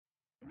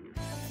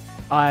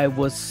I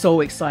was so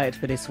excited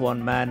for this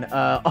one, man.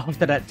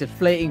 After that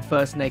deflating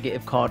first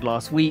negative card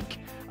last week,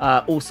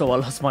 also I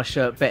lost my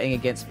shirt betting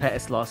against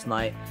Pettis last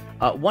night.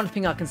 One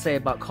thing I can say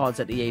about cards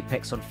at the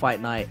Apex on Fight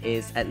Night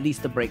is at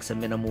least the breaks are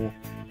minimal.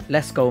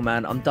 Let's go,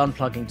 man. I'm done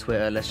plugging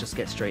Twitter. Let's just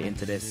get straight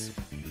into this.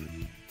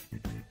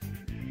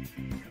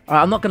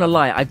 Alright, I'm not gonna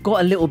lie, I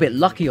got a little bit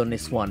lucky on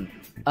this one.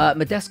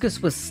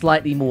 Bukauskas was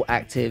slightly more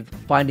active,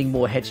 finding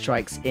more head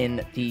strikes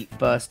in the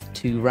first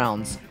 2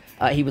 rounds.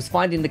 He was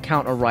finding the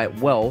counter right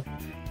well,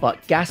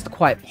 but gassed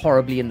quite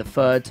horribly in the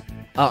third.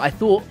 I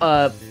thought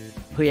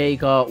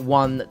Pauga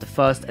won the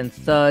first and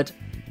third,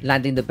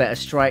 landing the better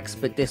strikes,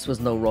 but this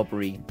was no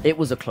robbery. It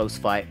was a close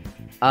fight.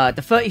 The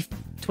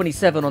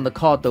 30-27 on the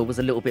card, though, was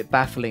a little bit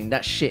baffling.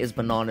 That shit is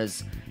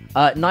bananas.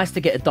 Nice to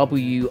get a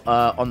W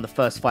on the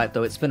first fight,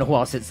 though. It's been a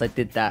while since I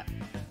did that.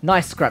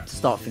 Nice scrap to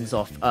start things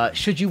off.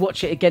 Should you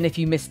watch it again if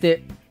you missed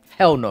it?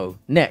 Hell no.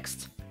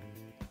 Next.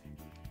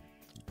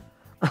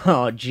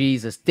 Oh,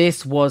 Jesus.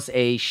 This was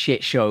a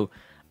shit show.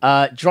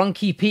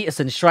 Drunky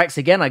Peterson strikes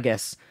again, I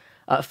guess.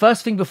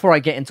 First thing before I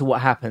get into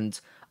what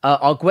happened,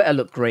 Argueta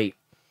looked great.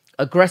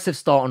 Aggressive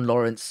start on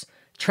Lawrence.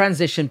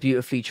 Transitioned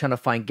beautifully, trying to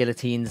find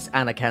guillotines,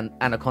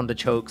 anaconda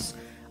chokes.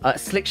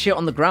 Slick shit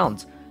on the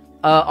ground.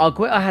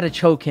 Argueta had a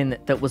choke in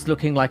that was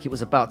looking like it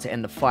was about to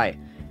end the fight.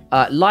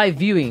 Live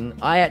viewing,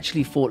 I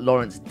actually thought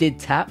Lawrence did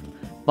tap,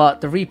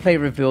 but the replay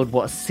revealed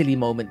what a silly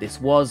moment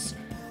this was.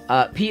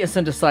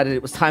 Peterson decided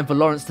it was time for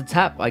Lawrence to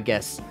tap, I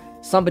guess.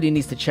 Somebody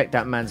needs to check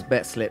that man's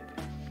bet slip.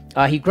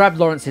 He grabbed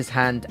Lawrence's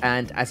hand,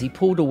 and as he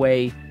pulled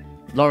away,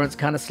 Lawrence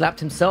kind of slapped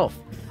himself.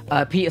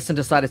 Peterson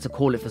decided to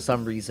call it for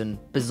some reason.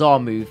 Bizarre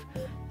move.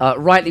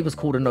 Rightly was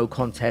called a no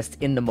contest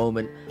in the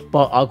moment,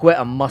 but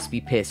Argueta must be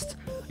pissed.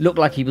 Looked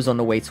like he was on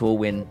the way to a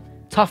win.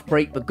 Tough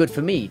break, but good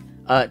for me.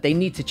 They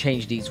need to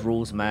change these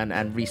rules, man,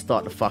 and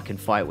restart the fucking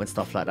fight when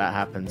stuff like that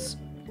happens.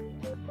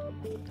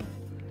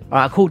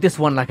 Alright, I called this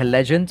one like a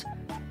legend.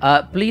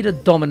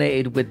 Bleda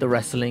dominated with the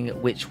wrestling,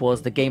 which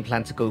was the game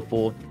plan to go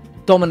for.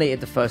 Dominated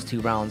the first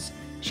 2 rounds.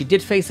 She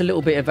did face a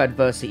little bit of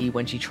adversity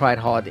when she tried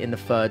hard in the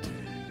third.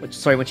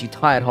 When she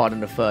tired hard in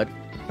the third,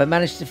 but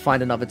managed to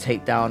find another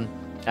takedown.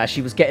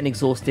 She was getting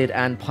exhausted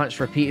and punched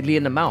repeatedly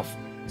in the mouth,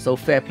 so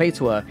fair play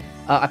to her.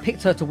 I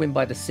picked her to win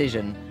by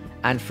decision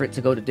and for it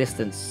to go the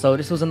distance, so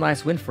this was a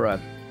nice win for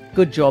her.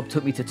 Good job,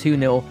 took me to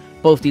 2-0.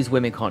 Both these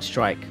women can't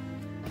strike.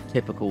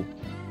 Typical.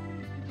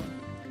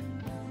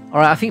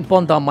 Alright, I think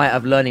Bondar might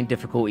have learning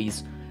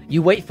difficulties.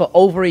 You wait for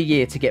over a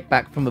year to get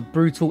back from a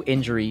brutal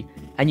injury,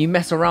 and you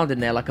mess around in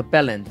there like a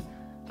bellend.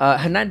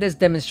 Hernandez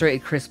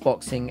demonstrated crisp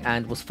boxing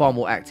and was far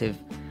more active.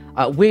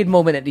 Weird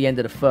moment at the end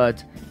of the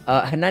third.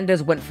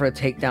 Hernandez went for a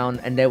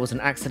takedown, and there was an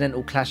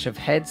accidental clash of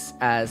heads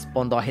as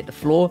Bondar hit the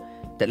floor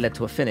that led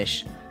to a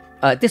finish.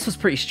 This was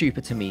pretty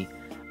stupid to me.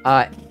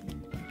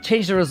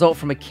 Changed the result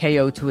from a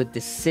KO to a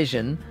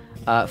decision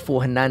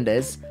for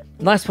Hernandez.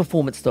 Nice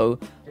performance though.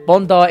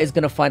 Bondar is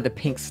going to find the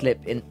pink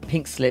slip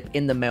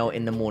in the mail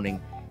in the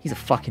morning. He's a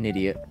fucking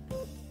idiot.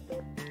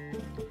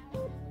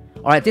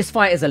 Alright, this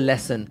fight is a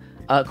lesson.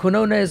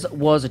 Quinonnez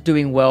was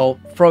doing well,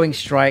 throwing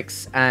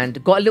strikes,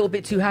 and got a little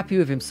bit too happy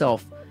with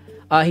himself.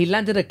 He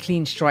landed a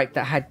clean strike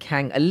that had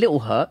Kang a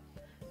little hurt,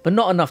 but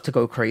not enough to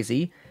go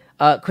crazy.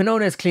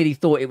 Quinonnez clearly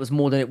thought it was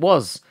more than it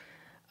was.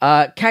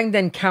 Kang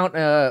then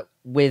countered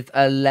with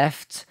a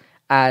left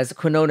as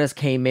Quinonnez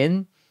came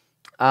in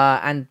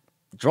and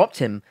dropped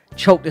him.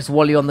 Choked this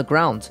Wally on the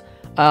ground.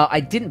 I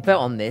didn't bet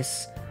on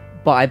this,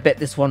 but I bet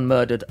this one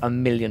murdered a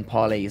million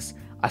parlays.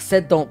 I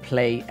said don't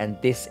play,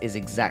 and this is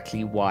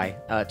exactly why.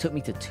 It took me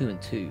to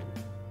 2-2.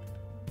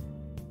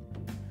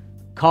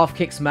 Calf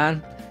kicks,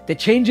 man. They're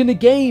changing the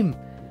game.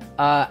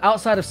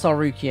 Outside of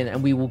Tsarukyan,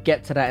 and we will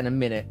get to that in a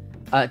minute,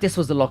 this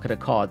was the lock of the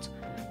card.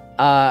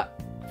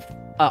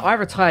 I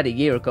retired a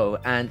year ago,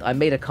 and I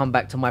made a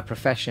comeback to my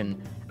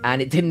profession,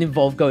 and it didn't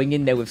involve going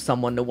in there with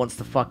someone that wants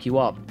to fuck you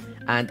up,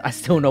 and I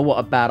still know what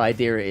a bad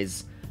idea it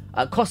is.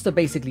 Costa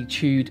basically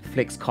chewed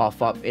Flick's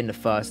calf up in the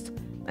first,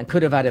 and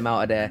could have had him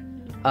out of there.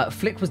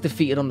 Flick was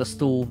defeated on the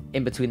stool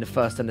in between the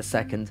first and the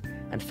second,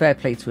 and fair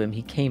play to him,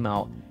 he came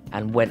out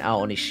and went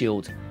out on his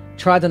shield.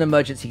 Tried an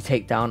emergency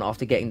takedown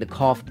after getting the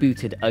calf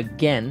booted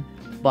again,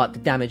 but the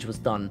damage was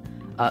done.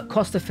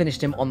 Costa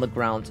finished him on the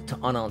ground to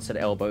unanswered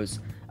elbows.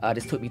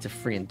 This took me to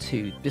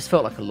 3-2. This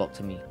felt like a lock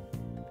to me.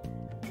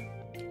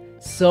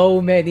 So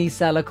many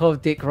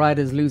Salikhov dick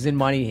riders losing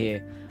money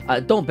here.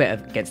 Don't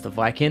bet against the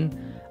Viking.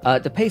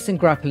 The pace and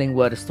grappling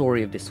were the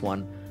story of this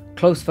one.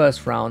 Close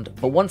first round,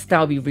 but once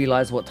Dalby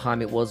realized what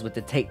time it was with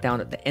the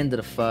takedown at the end of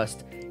the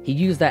first, he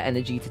used that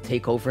energy to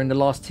take over in the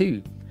last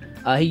 2.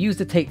 He used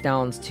the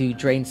takedowns to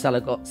drain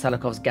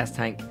Salikhov's gas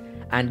tank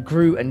and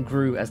grew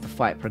as the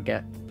fight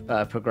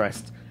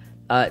progressed.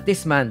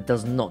 This man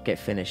does not get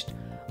finished.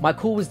 My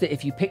call was that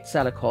if you picked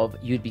Salikhov,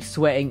 you'd be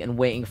sweating and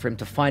waiting for him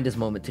to find his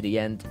moment to the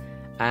end,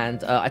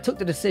 and I took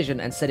the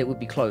decision and said it would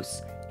be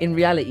close. In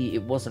reality,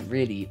 it wasn't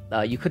really.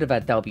 You could have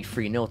had Dalby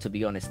 3-0, to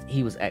be honest.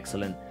 He was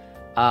excellent.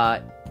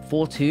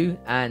 4-2,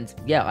 and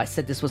yeah, I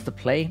said this was the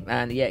play,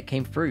 and yeah, it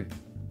came through.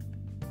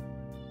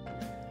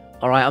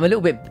 Alright, I'm a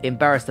little bit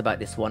embarrassed about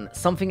this one.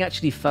 Something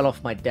actually fell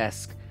off my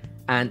desk,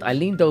 and I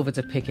leaned over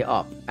to pick it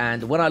up,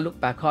 and when I looked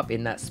back up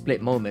in that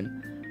split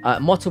moment,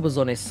 Motta was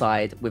on his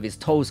side with his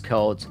toes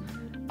curled,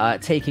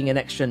 taking an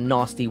extra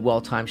nasty,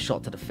 well-timed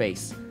shot to the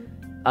face.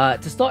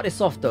 To start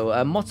this off though,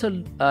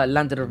 Motta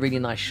landed a really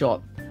nice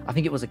shot. I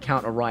think it was a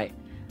counter right,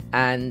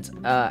 and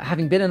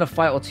having been in a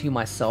fight or two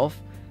myself,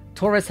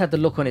 Torres had the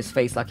look on his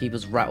face like he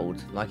was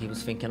rattled, like he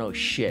was thinking, oh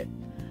shit.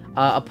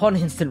 Upon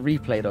instant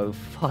replay though,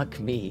 fuck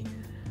me.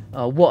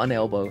 What an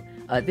elbow.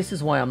 This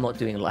is why I'm not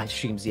doing live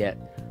streams yet.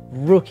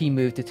 Rookie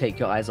move to take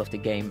your eyes off the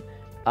game.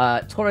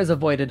 Torres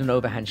avoided an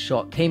overhand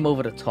shot, came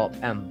over the top,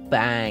 and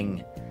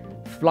bang.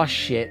 Flush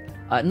shit.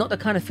 Not the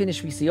kind of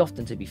finish we see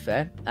often, to be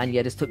fair. And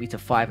yeah, this took me to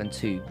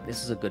 5-2.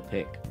 This is a good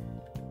pick.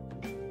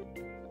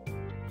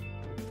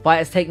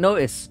 Fighters, take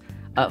notice.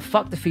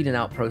 Fuck the feeling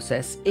out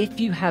process. If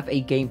you have a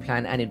game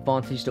plan and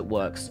advantage that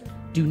works,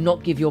 do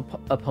not give your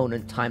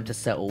opponent time to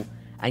settle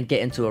and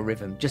get into a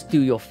rhythm. Just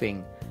do your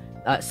thing.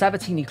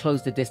 Sabotini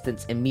closed the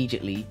distance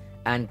immediately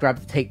and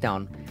grabbed the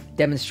takedown,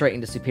 demonstrating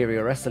the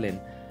superior wrestling.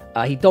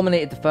 He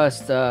dominated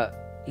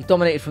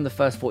from the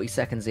first 40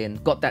 seconds in,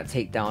 got that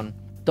takedown,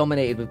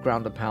 dominated with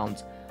ground and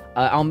pound.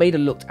 Almeida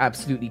looked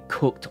absolutely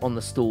cooked on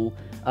the stool,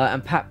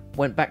 and Pat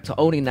went back to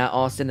owning that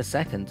arse in a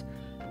second.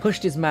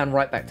 Pushed his man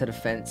right back to the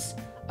fence,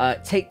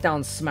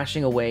 takedown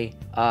smashing away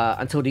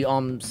until the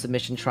arm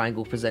submission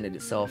triangle presented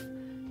itself.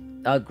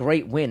 A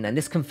great win, and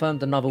this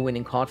confirmed another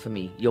winning card for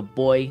me. Your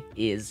boy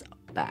is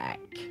back.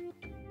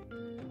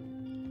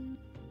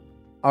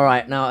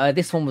 Alright, now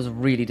this one was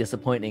really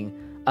disappointing.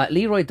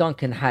 Leroy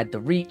Duncan had the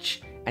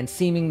reach and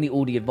seemingly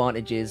all the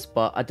advantages,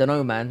 but I don't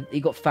know, man, he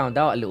got found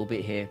out a little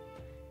bit here.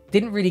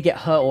 Didn't really get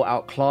hurt or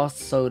outclassed,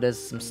 so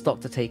there's some stock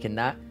to take in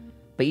that,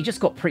 but he just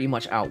got pretty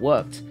much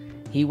outworked.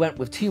 He went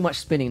with too much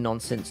spinning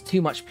nonsense,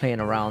 too much playing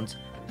around.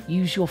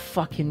 Use your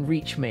fucking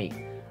reach, mate.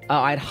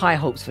 I had high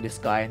hopes for this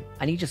guy,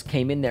 and he just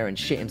came in there and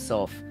shit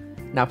himself.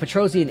 Now,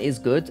 Petrosyan is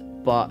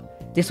good,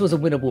 but this was a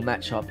winnable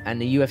matchup,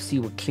 and the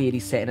UFC were clearly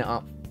setting it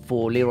up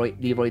for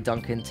Leroy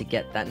Duncan to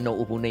get that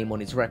notable name on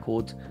his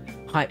record.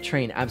 Hype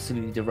train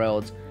absolutely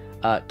derailed.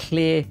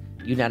 Clear,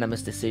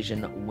 unanimous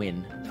decision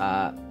win.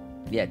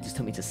 Yeah, it just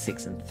took me to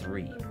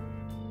 6-3.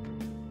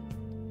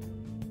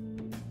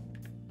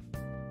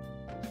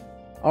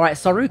 Alright,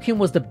 Tsarukyan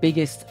was the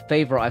biggest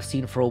favourite I've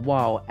seen for a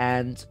while,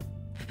 and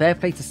fair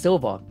play to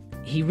Silva.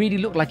 He really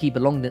looked like he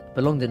belonged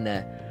in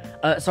there.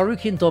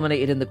 Tsarukyan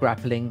dominated in the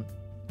grappling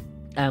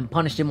and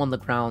punished him on the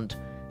ground,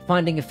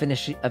 finding a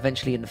finish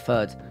eventually in the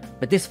third.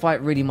 But this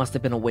fight really must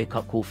have been a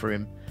wake-up call for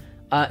him.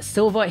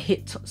 Silva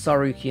hit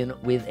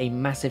Tsarukyan with a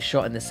massive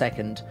shot in the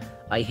second.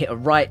 He hit a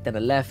right, then a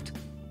left.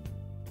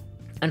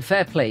 And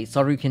fair play,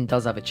 Tsarukyan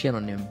does have a chin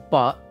on him,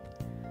 but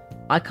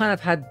I kind of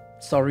had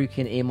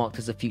Tsarukyan earmarked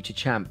as a future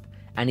champ,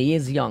 and he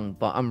is young,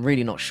 but I'm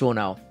really not sure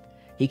now.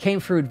 He came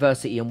through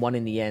adversity and won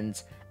in the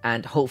end,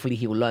 and hopefully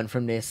he will learn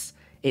from this.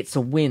 It's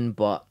a win,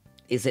 but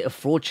is it a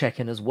fraud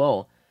check-in as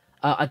well?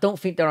 I don't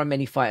think there are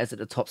many fighters at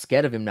the top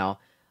scared of him now.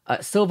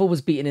 Silva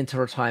was beaten into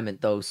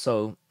retirement though,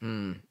 so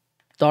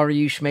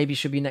Dariush maybe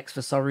should be next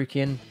for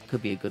Tsarukyan.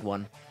 Could be a good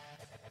one.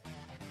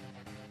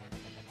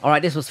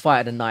 Alright, this was fight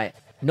of the night.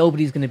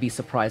 Nobody's going to be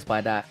surprised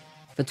by that.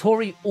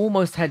 Vettori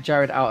almost had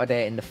Jared out of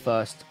there in the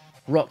first,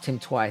 rocked him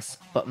twice,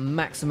 but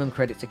maximum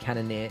credit to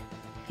Cannonier.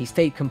 He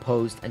stayed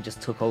composed and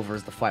just took over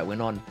as the fight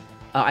went on.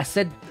 I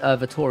said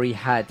Vettori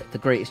had the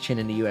greatest chin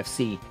in the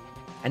UFC,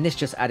 and this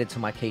just added to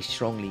my case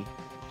strongly.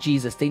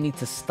 Jesus, they need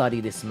to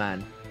study this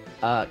man.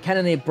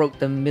 Cannonier broke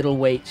the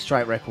middleweight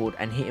strike record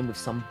and hit him with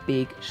some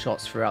big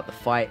shots throughout the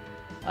fight.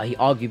 He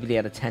arguably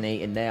had a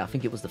 10-8 in there. I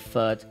think it was the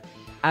third.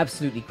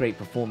 Absolutely great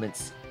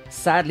performance.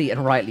 Sadly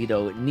and rightly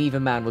though, neither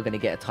man were going to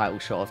get a title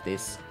shot off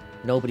this.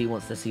 Nobody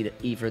wants to see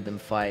either of them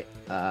fight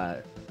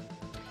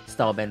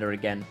Stylebender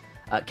again.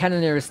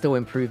 Cannonier is still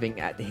improving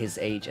at his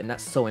age, and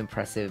that's so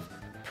impressive.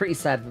 Pretty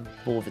sad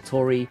for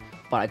Vettori,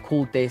 but I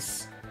called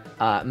this.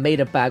 Made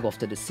a bag off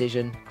the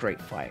decision.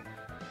 Great fight.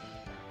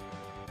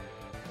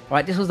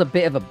 Right, this was a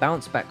bit of a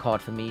bounce back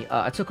card for me.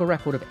 I took a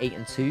record of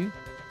 8-2,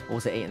 or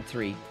was it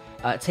 8-3?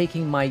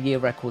 Taking my year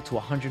record to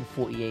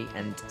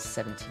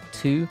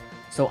 148-72,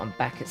 so I'm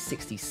back at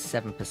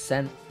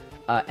 67%.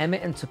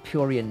 Emmett and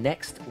Topuria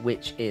next,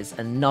 which is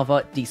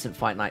another decent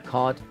fight night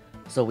card,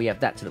 so we have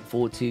that to look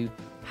forward to.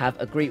 Have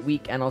a great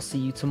week, and I'll see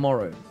you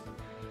tomorrow.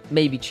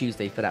 Maybe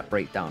Tuesday for that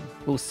breakdown.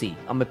 We'll see.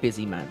 I'm a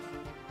busy man.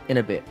 In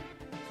a bit.